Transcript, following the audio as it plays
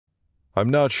I'm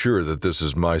not sure that this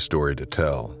is my story to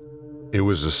tell. It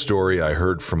was a story I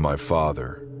heard from my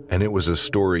father, and it was a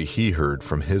story he heard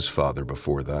from his father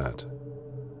before that.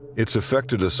 It's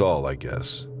affected us all, I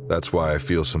guess. That's why I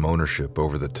feel some ownership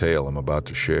over the tale I'm about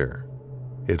to share.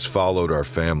 It's followed our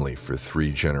family for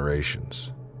 3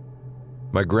 generations.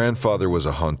 My grandfather was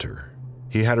a hunter.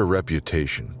 He had a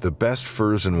reputation. The best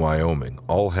furs in Wyoming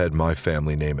all had my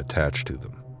family name attached to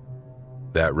them.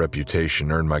 That reputation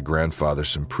earned my grandfather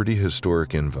some pretty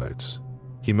historic invites.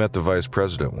 He met the vice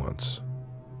president once.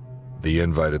 The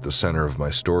invite at the center of my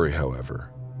story,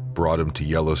 however, brought him to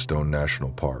Yellowstone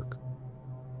National Park.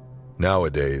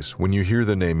 Nowadays, when you hear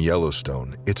the name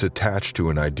Yellowstone, it's attached to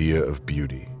an idea of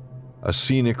beauty. A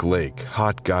scenic lake,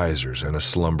 hot geysers, and a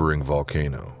slumbering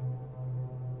volcano.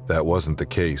 That wasn't the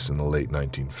case in the late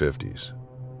 1950s.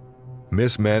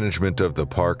 Mismanagement of the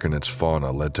park and its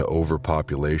fauna led to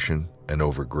overpopulation and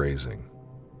overgrazing.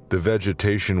 The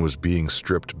vegetation was being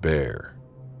stripped bare.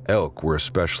 Elk were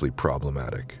especially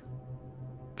problematic.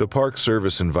 The Park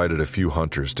Service invited a few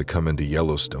hunters to come into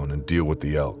Yellowstone and deal with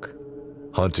the elk.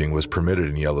 Hunting was permitted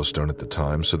in Yellowstone at the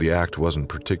time, so the act wasn't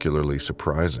particularly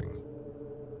surprising.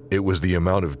 It was the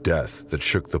amount of death that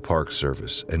shook the Park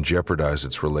Service and jeopardized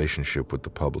its relationship with the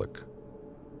public.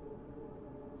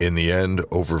 In the end,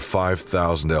 over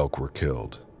 5,000 elk were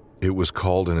killed. It was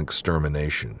called an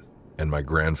extermination, and my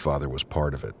grandfather was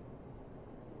part of it.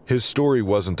 His story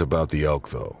wasn't about the elk,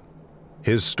 though.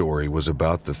 His story was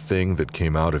about the thing that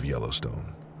came out of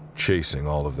Yellowstone, chasing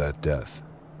all of that death.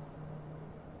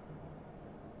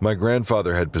 My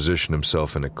grandfather had positioned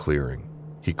himself in a clearing.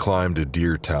 He climbed a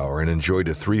deer tower and enjoyed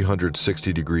a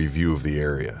 360-degree view of the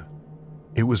area.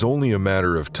 It was only a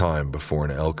matter of time before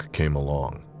an elk came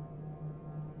along.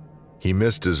 He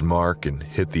missed his mark and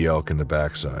hit the elk in the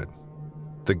backside.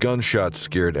 The gunshot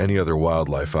scared any other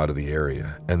wildlife out of the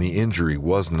area, and the injury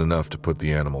wasn't enough to put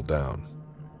the animal down.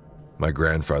 My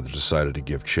grandfather decided to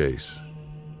give chase.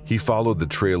 He followed the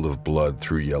trail of blood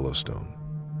through Yellowstone.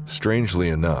 Strangely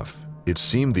enough, it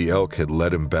seemed the elk had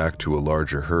led him back to a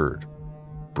larger herd.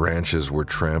 Branches were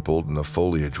trampled and the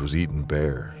foliage was eaten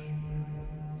bare.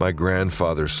 My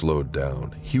grandfather slowed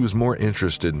down. He was more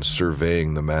interested in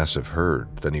surveying the massive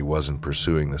herd than he was in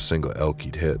pursuing the single elk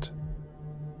he'd hit.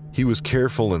 He was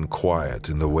careful and quiet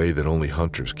in the way that only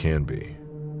hunters can be.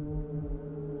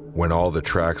 When all the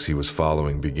tracks he was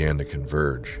following began to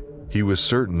converge, he was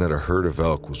certain that a herd of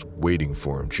elk was waiting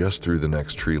for him just through the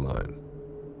next tree line.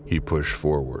 He pushed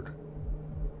forward.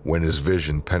 When his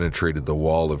vision penetrated the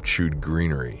wall of chewed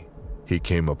greenery, he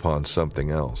came upon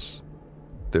something else.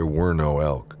 There were no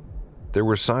elk. There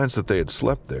were signs that they had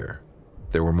slept there.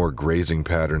 There were more grazing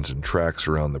patterns and tracks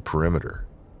around the perimeter,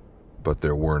 but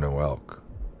there were no elk.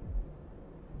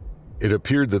 It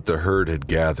appeared that the herd had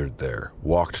gathered there,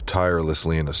 walked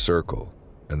tirelessly in a circle,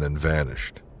 and then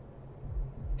vanished.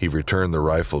 He returned the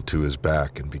rifle to his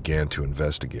back and began to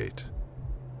investigate.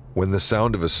 When the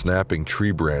sound of a snapping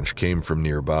tree branch came from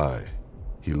nearby,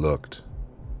 he looked.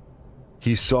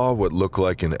 He saw what looked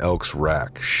like an elk's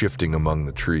rack shifting among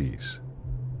the trees.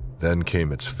 Then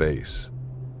came its face.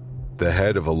 The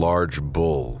head of a large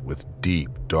bull with deep,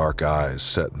 dark eyes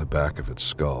set in the back of its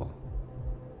skull.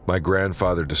 My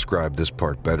grandfather described this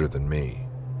part better than me.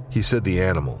 He said the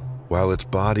animal, while its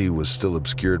body was still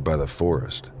obscured by the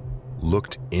forest,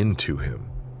 looked into him.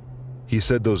 He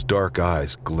said those dark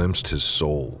eyes glimpsed his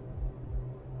soul.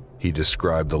 He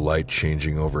described the light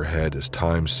changing overhead as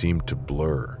time seemed to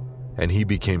blur, and he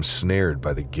became snared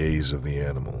by the gaze of the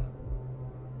animal.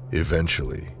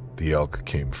 Eventually, the elk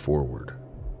came forward.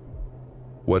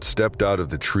 What stepped out of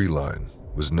the tree line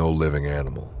was no living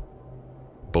animal.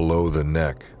 Below the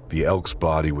neck, the elk's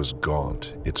body was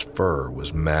gaunt, its fur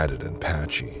was matted and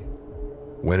patchy.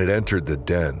 When it entered the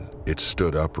den, it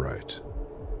stood upright.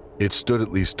 It stood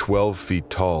at least 12 feet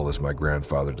tall, as my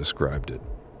grandfather described it.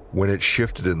 When it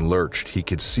shifted and lurched, he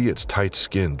could see its tight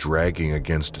skin dragging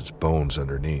against its bones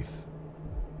underneath.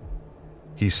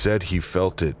 He said he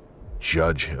felt it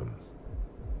judge him.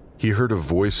 He heard a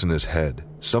voice in his head,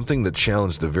 something that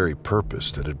challenged the very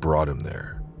purpose that had brought him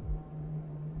there.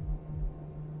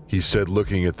 He said,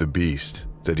 looking at the beast,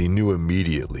 that he knew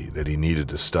immediately that he needed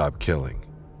to stop killing.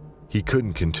 He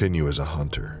couldn't continue as a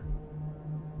hunter.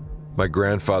 My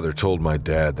grandfather told my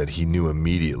dad that he knew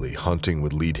immediately hunting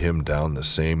would lead him down the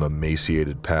same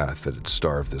emaciated path that had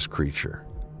starved this creature.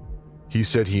 He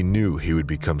said he knew he would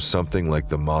become something like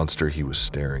the monster he was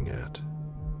staring at.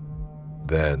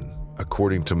 Then,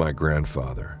 according to my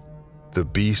grandfather, the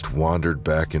beast wandered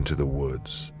back into the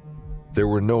woods. There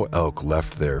were no elk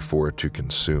left there for it to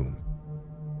consume.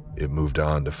 It moved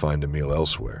on to find a meal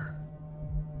elsewhere.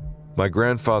 My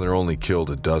grandfather only killed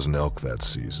a dozen elk that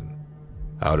season.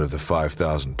 Out of the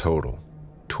 5,000 total,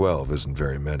 12 isn't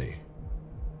very many.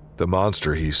 The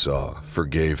monster he saw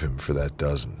forgave him for that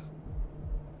dozen.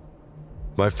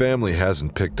 My family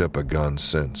hasn't picked up a gun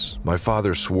since. My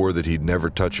father swore that he'd never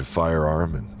touch a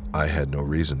firearm, and I had no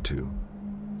reason to.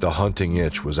 The hunting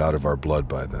itch was out of our blood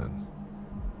by then.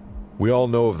 We all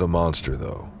know of the monster,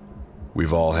 though.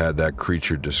 We've all had that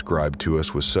creature described to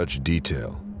us with such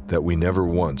detail that we never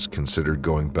once considered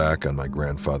going back on my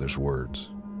grandfather's words.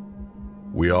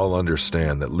 We all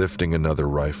understand that lifting another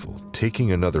rifle,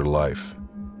 taking another life,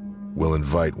 will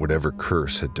invite whatever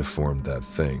curse had deformed that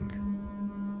thing.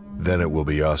 Then it will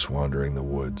be us wandering the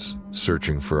woods,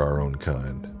 searching for our own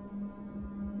kind.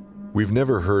 We've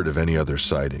never heard of any other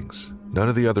sightings. None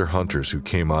of the other hunters who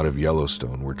came out of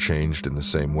Yellowstone were changed in the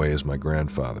same way as my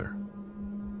grandfather.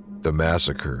 The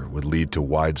massacre would lead to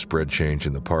widespread change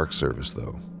in the Park Service,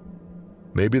 though.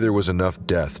 Maybe there was enough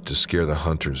death to scare the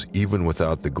hunters even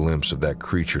without the glimpse of that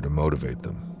creature to motivate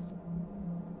them.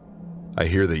 I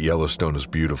hear that Yellowstone is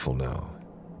beautiful now.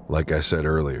 Like I said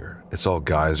earlier, it's all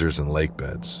geysers and lake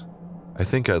beds. I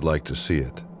think I'd like to see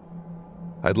it.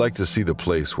 I'd like to see the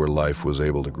place where life was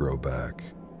able to grow back.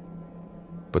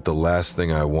 But the last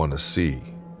thing I want to see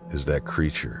is that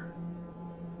creature.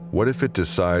 What if it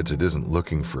decides it isn't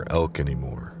looking for elk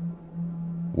anymore?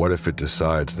 What if it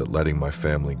decides that letting my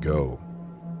family go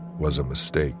was a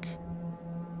mistake?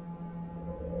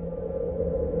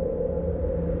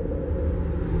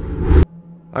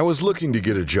 I was looking to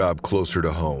get a job closer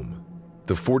to home.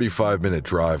 The 45-minute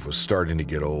drive was starting to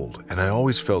get old, and I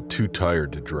always felt too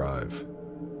tired to drive.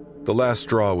 The last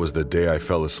straw was the day I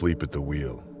fell asleep at the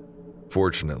wheel.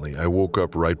 Fortunately, I woke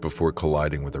up right before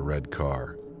colliding with a red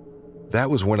car. That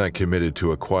was when I committed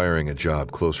to acquiring a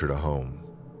job closer to home.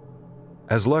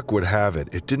 As luck would have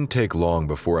it, it didn't take long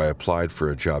before I applied for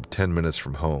a job 10 minutes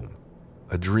from home.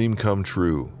 A dream come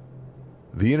true.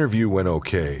 The interview went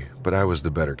okay, but I was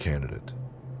the better candidate.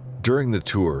 During the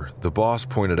tour, the boss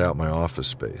pointed out my office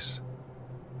space.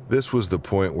 This was the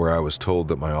point where I was told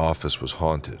that my office was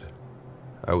haunted.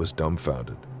 I was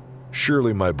dumbfounded.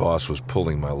 Surely my boss was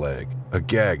pulling my leg, a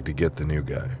gag to get the new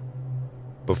guy.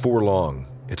 Before long,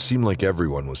 it seemed like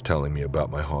everyone was telling me about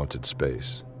my haunted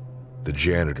space. The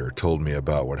janitor told me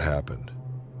about what happened.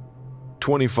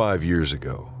 25 years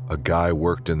ago, a guy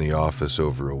worked in the office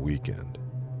over a weekend.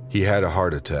 He had a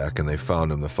heart attack and they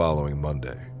found him the following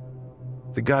Monday.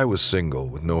 The guy was single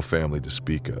with no family to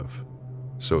speak of,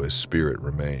 so his spirit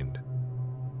remained.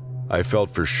 I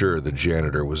felt for sure the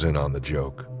janitor was in on the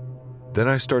joke. Then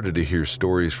I started to hear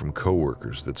stories from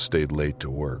coworkers that stayed late to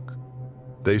work.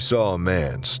 They saw a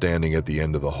man standing at the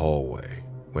end of the hallway.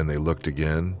 When they looked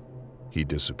again, he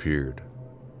disappeared.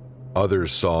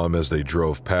 Others saw him as they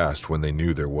drove past when they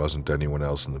knew there wasn't anyone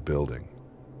else in the building.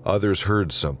 Others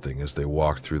heard something as they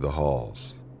walked through the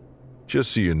halls.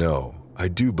 Just so you know, I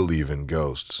do believe in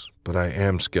ghosts, but I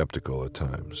am skeptical at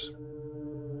times.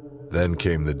 Then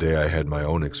came the day I had my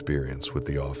own experience with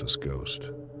the office ghost.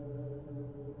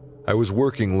 I was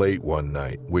working late one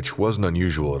night, which wasn't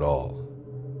unusual at all.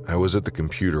 I was at the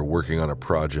computer working on a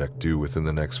project due within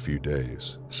the next few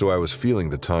days, so I was feeling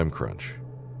the time crunch.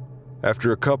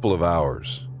 After a couple of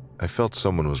hours, I felt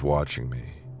someone was watching me.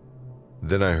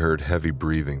 Then I heard heavy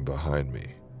breathing behind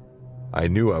me. I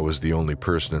knew I was the only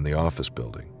person in the office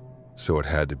building, so it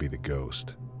had to be the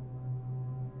ghost.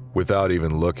 Without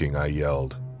even looking, I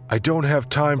yelled, "I don't have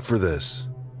time for this!"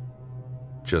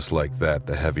 Just like that,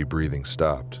 the heavy breathing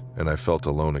stopped, and I felt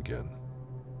alone again.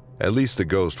 At least the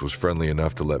ghost was friendly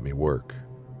enough to let me work.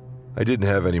 I didn't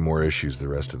have any more issues the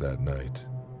rest of that night.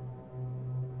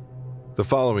 The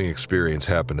following experience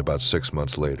happened about 6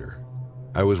 months later.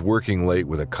 I was working late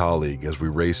with a colleague as we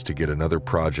raced to get another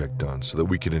project done so that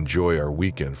we could enjoy our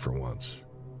weekend for once.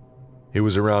 It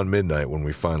was around midnight when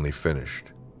we finally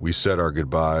finished. We said our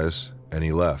goodbyes, and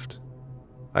he left.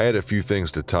 I had a few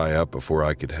things to tie up before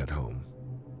I could head home.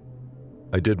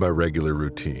 I did my regular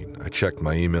routine. I checked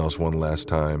my emails one last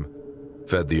time,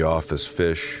 fed the office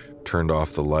fish, turned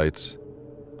off the lights.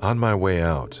 On my way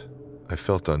out, I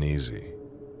felt uneasy.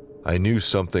 I knew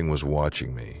something was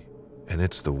watching me, and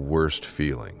it's the worst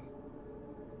feeling.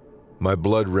 My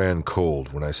blood ran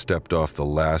cold when I stepped off the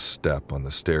last step on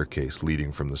the staircase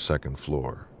leading from the second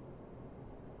floor.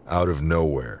 Out of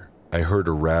nowhere, I heard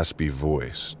a raspy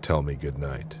voice tell me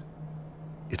goodnight.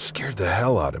 It scared the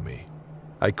hell out of me.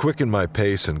 I quickened my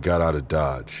pace and got out of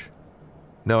Dodge.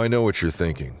 Now I know what you're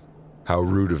thinking. How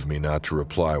rude of me not to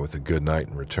reply with a good night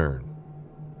in return.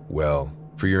 Well,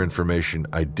 for your information,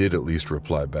 I did at least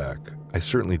reply back. I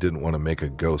certainly didn't want to make a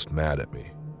ghost mad at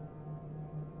me.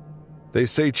 They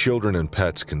say children and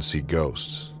pets can see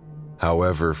ghosts.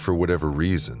 However, for whatever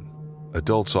reason,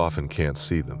 adults often can't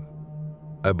see them.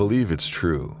 I believe it's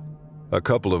true. A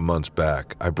couple of months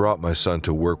back, I brought my son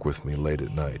to work with me late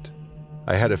at night.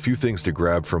 I had a few things to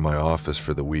grab from my office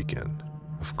for the weekend.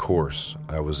 Of course,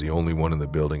 I was the only one in the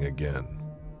building again.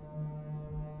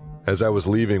 As I was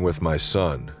leaving with my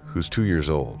son, who's 2 years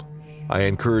old, I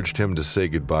encouraged him to say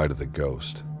goodbye to the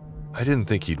ghost. I didn't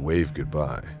think he'd wave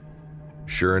goodbye.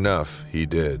 Sure enough, he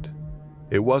did.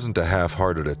 It wasn't a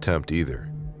half-hearted attempt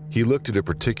either. He looked at a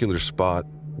particular spot,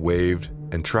 waved,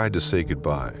 and tried to say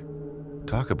goodbye.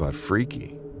 Talk about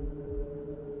freaky.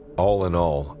 All in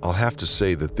all, I'll have to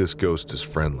say that this ghost is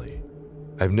friendly.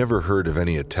 I've never heard of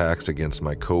any attacks against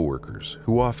my coworkers,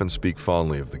 who often speak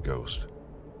fondly of the ghost.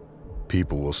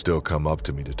 People will still come up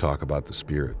to me to talk about the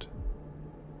spirit.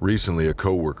 Recently, a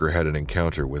coworker had an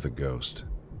encounter with a ghost.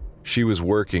 She was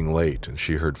working late and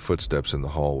she heard footsteps in the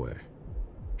hallway.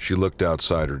 She looked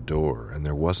outside her door and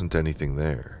there wasn't anything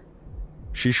there.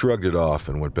 She shrugged it off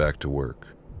and went back to work.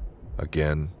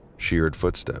 Again, she heard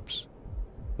footsteps.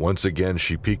 Once again,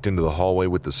 she peeked into the hallway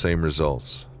with the same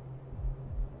results.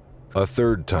 A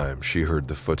third time, she heard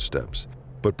the footsteps,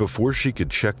 but before she could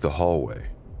check the hallway,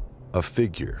 a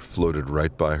figure floated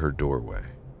right by her doorway.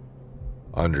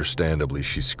 Understandably,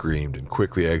 she screamed and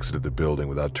quickly exited the building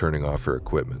without turning off her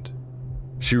equipment.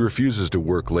 She refuses to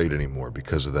work late anymore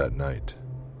because of that night.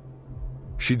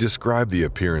 She described the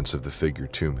appearance of the figure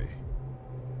to me.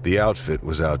 The outfit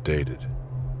was outdated.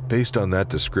 Based on that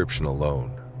description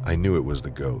alone, I knew it was the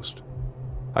ghost.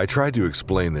 I tried to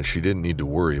explain that she didn't need to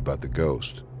worry about the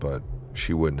ghost, but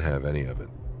she wouldn't have any of it.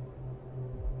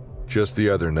 Just the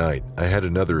other night, I had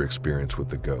another experience with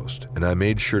the ghost, and I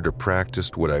made sure to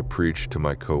practice what I preached to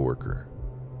my coworker.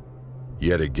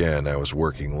 Yet again, I was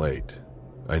working late.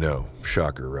 I know,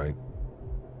 shocker, right?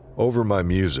 Over my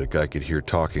music, I could hear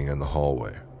talking in the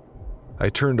hallway. I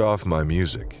turned off my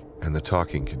music, and the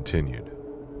talking continued.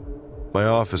 My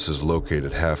office is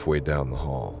located halfway down the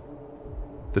hall.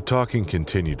 The talking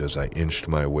continued as I inched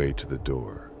my way to the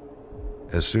door.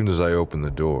 As soon as I opened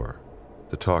the door,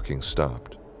 the talking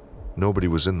stopped. Nobody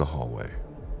was in the hallway.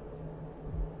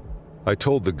 I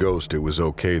told the ghost it was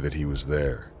okay that he was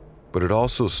there, but it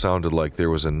also sounded like there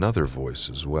was another voice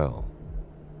as well.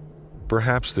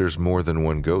 Perhaps there's more than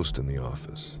one ghost in the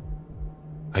office.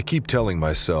 I keep telling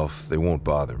myself they won't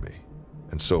bother me,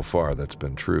 and so far that's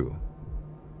been true.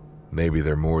 Maybe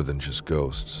they're more than just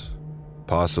ghosts.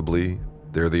 Possibly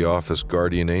they're the office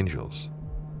guardian angels.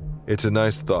 It's a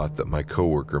nice thought that my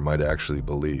coworker might actually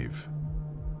believe.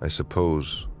 I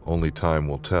suppose only time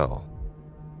will tell.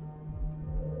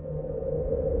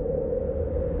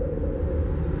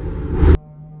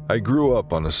 I grew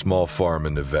up on a small farm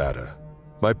in Nevada.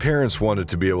 My parents wanted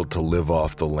to be able to live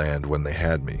off the land when they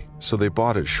had me, so they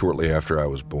bought it shortly after I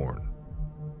was born.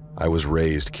 I was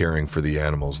raised caring for the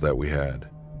animals that we had.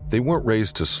 They weren't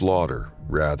raised to slaughter,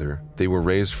 rather, they were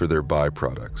raised for their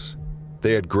byproducts.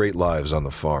 They had great lives on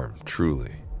the farm,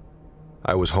 truly.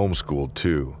 I was homeschooled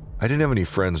too. I didn't have any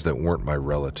friends that weren't my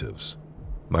relatives.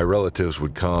 My relatives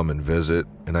would come and visit,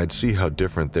 and I'd see how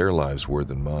different their lives were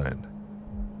than mine.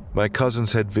 My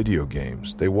cousins had video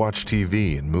games, they watched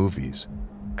TV and movies,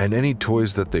 and any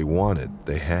toys that they wanted,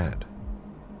 they had.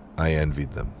 I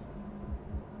envied them.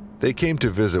 They came to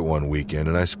visit one weekend,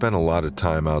 and I spent a lot of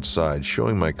time outside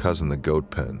showing my cousin the goat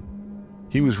pen.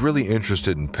 He was really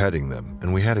interested in petting them,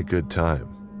 and we had a good time.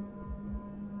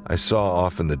 I saw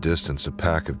off in the distance a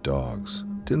pack of dogs.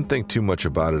 Didn't think too much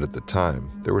about it at the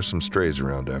time. There were some strays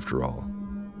around after all.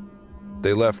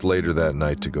 They left later that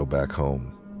night to go back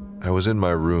home. I was in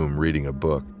my room reading a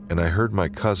book, and I heard my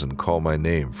cousin call my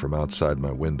name from outside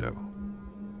my window.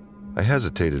 I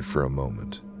hesitated for a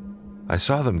moment. I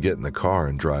saw them get in the car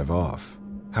and drive off.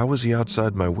 How was he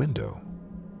outside my window?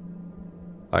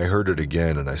 I heard it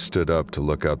again, and I stood up to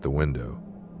look out the window.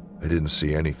 I didn't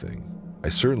see anything. I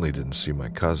certainly didn't see my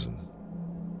cousin.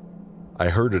 I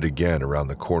heard it again around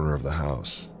the corner of the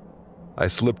house. I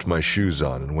slipped my shoes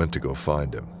on and went to go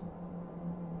find him.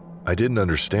 I didn't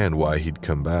understand why he'd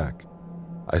come back.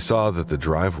 I saw that the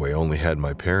driveway only had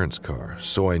my parents' car,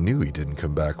 so I knew he didn't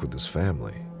come back with his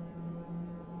family.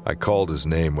 I called his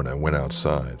name when I went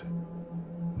outside.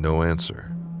 No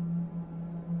answer.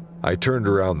 I turned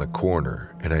around the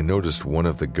corner and I noticed one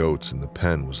of the goats in the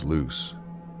pen was loose.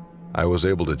 I was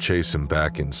able to chase him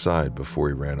back inside before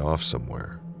he ran off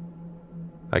somewhere.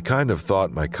 I kind of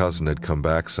thought my cousin had come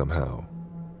back somehow,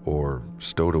 or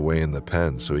stowed away in the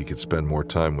pen so he could spend more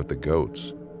time with the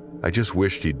goats. I just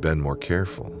wished he'd been more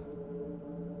careful.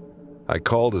 I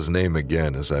called his name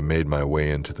again as I made my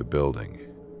way into the building.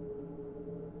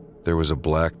 There was a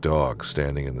black dog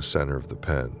standing in the center of the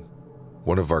pen.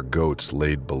 One of our goats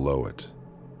laid below it,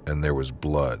 and there was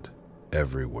blood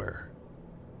everywhere.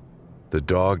 The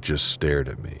dog just stared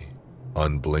at me,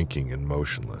 unblinking and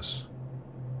motionless.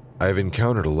 I have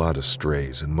encountered a lot of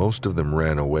strays, and most of them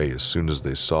ran away as soon as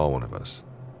they saw one of us.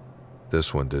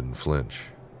 This one didn't flinch.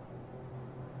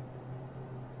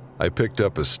 I picked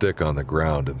up a stick on the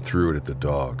ground and threw it at the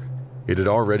dog. It had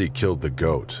already killed the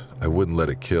goat. I wouldn't let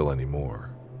it kill anymore.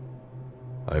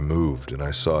 I moved and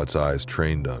I saw its eyes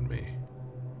trained on me,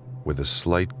 with a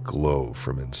slight glow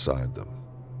from inside them.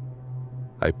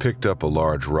 I picked up a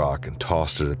large rock and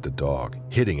tossed it at the dog,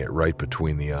 hitting it right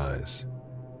between the eyes.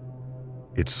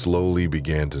 It slowly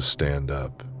began to stand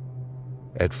up.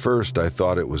 At first, I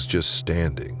thought it was just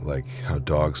standing, like how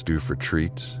dogs do for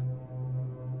treats.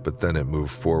 But then it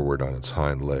moved forward on its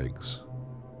hind legs.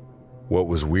 What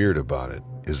was weird about it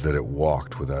is that it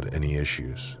walked without any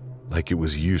issues, like it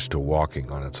was used to walking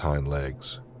on its hind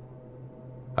legs.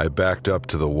 I backed up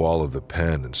to the wall of the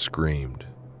pen and screamed.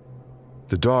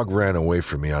 The dog ran away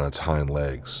from me on its hind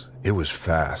legs. It was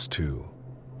fast, too.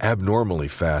 Abnormally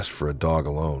fast for a dog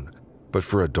alone, but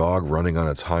for a dog running on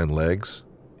its hind legs,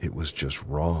 it was just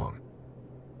wrong.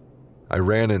 I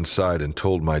ran inside and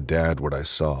told my dad what I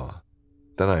saw.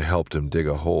 Then I helped him dig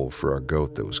a hole for our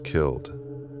goat that was killed.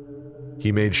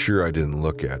 He made sure I didn't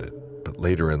look at it, but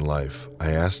later in life,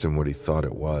 I asked him what he thought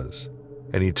it was,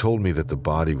 and he told me that the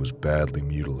body was badly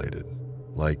mutilated,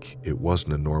 like it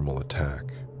wasn't a normal attack.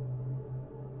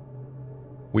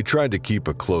 We tried to keep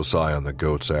a close eye on the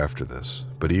goats after this,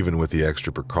 but even with the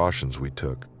extra precautions we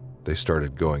took, they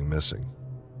started going missing.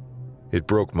 It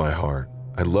broke my heart.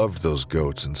 I loved those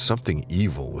goats, and something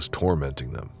evil was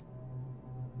tormenting them.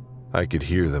 I could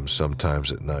hear them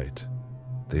sometimes at night.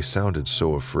 They sounded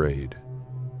so afraid.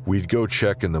 We'd go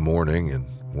check in the morning, and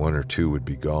one or two would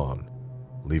be gone,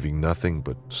 leaving nothing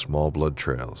but small blood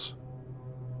trails.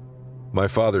 My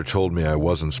father told me I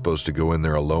wasn't supposed to go in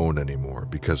there alone anymore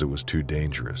because it was too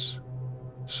dangerous.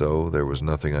 So there was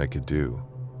nothing I could do.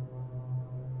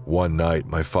 One night,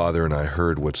 my father and I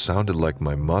heard what sounded like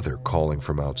my mother calling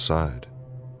from outside.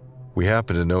 We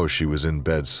happened to know she was in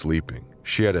bed sleeping.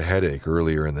 She had a headache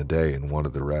earlier in the day and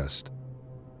wanted the rest.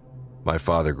 My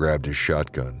father grabbed his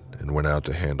shotgun and went out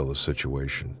to handle the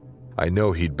situation. I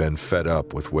know he'd been fed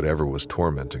up with whatever was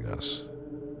tormenting us.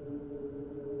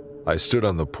 I stood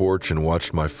on the porch and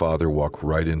watched my father walk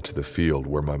right into the field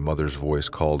where my mother's voice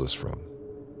called us from.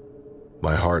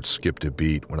 My heart skipped a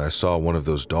beat when I saw one of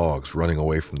those dogs running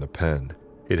away from the pen.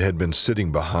 It had been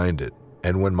sitting behind it,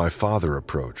 and when my father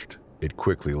approached, it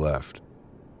quickly left.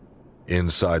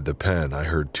 Inside the pen, I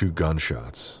heard 2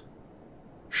 gunshots.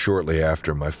 Shortly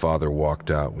after, my father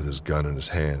walked out with his gun in his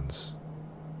hands.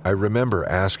 I remember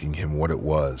asking him what it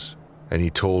was, and he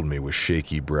told me with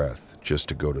shaky breath just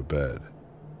to go to bed.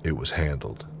 It was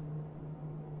handled.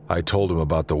 I told him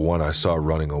about the one I saw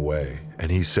running away,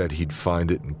 and he said he'd find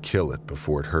it and kill it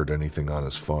before it hurt anything on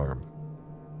his farm.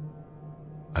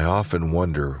 I often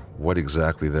wonder what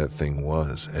exactly that thing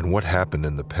was and what happened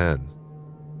in the pen.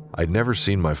 I'd never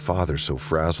seen my father so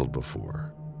frazzled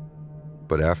before.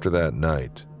 But after that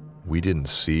night, we didn't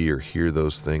see or hear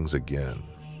those things again.